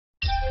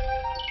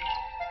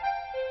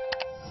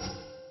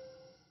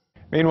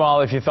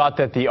Meanwhile, if you thought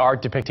that the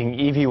art depicting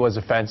Evie was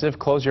offensive,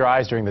 close your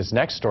eyes during this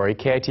next story.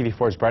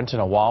 KITV4's Brenton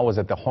Awal was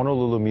at the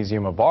Honolulu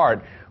Museum of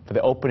Art for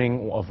the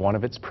opening of one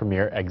of its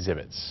premier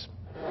exhibits.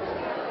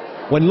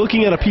 When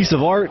looking at a piece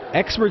of art,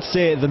 experts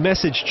say the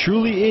message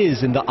truly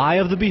is in the eye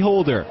of the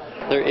beholder.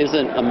 There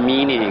isn't a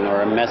meaning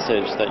or a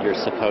message that you're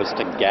supposed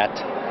to get,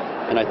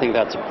 and I think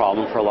that's a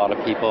problem for a lot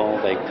of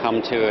people. They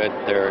come to it,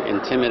 they're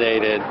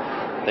intimidated,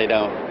 they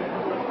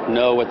don't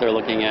know what they're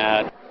looking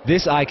at.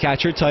 This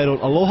eye-catcher,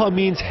 titled Aloha,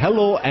 means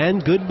hello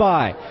and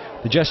goodbye.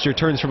 The gesture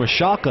turns from a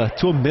shaka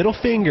to a middle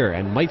finger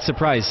and might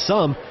surprise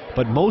some,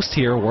 but most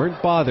here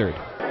weren't bothered.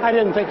 I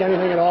didn't think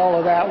anything at all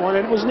of that one.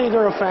 It was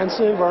neither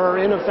offensive or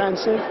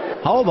inoffensive.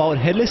 How about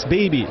headless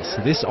babies?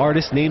 This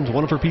artist named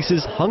one of her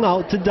pieces Hung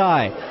Out to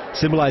Die,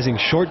 symbolizing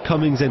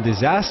shortcomings and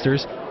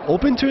disasters,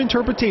 open to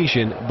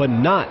interpretation but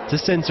not to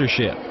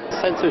censorship.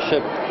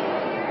 Censorship,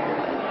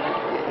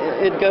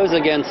 it goes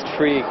against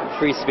free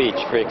speech,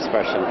 free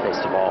expression,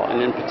 first of all,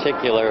 and in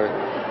particular,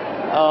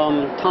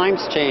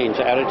 times change,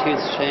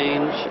 attitudes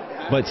change.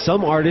 But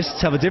some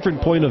artists have a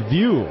different point of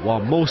view. While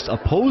most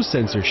oppose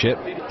censorship,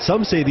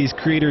 some say these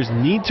creators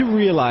need to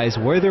realize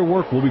where their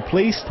work will be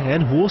placed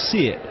and who will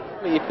see it.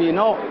 If you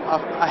know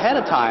ahead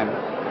of time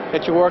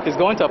that your work is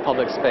going to a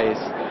public space,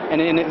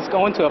 and it's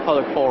going to a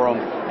public forum,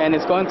 and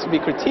it's going to be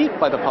critiqued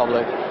by the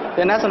public,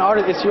 then as an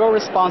artist, it's your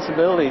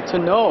responsibility to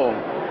know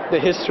the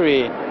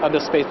history of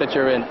the space that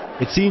you're in.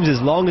 It seems as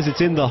long as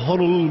it's in the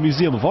Honolulu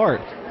Museum of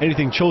Art,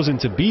 anything chosen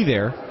to be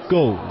there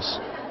goes.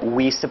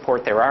 We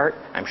support their art.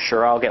 I'm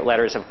sure I'll get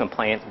letters of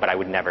complaint, but I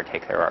would never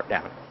take their art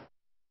down.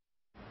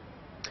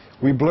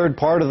 We blurred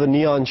part of the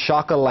neon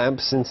shaka lamp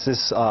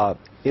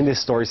in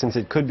this story since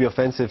it could be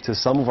offensive to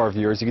some of our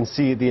viewers. You can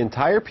see the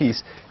entire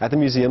piece at the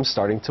museum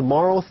starting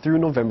tomorrow through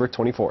November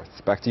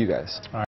 24th. Back to you guys.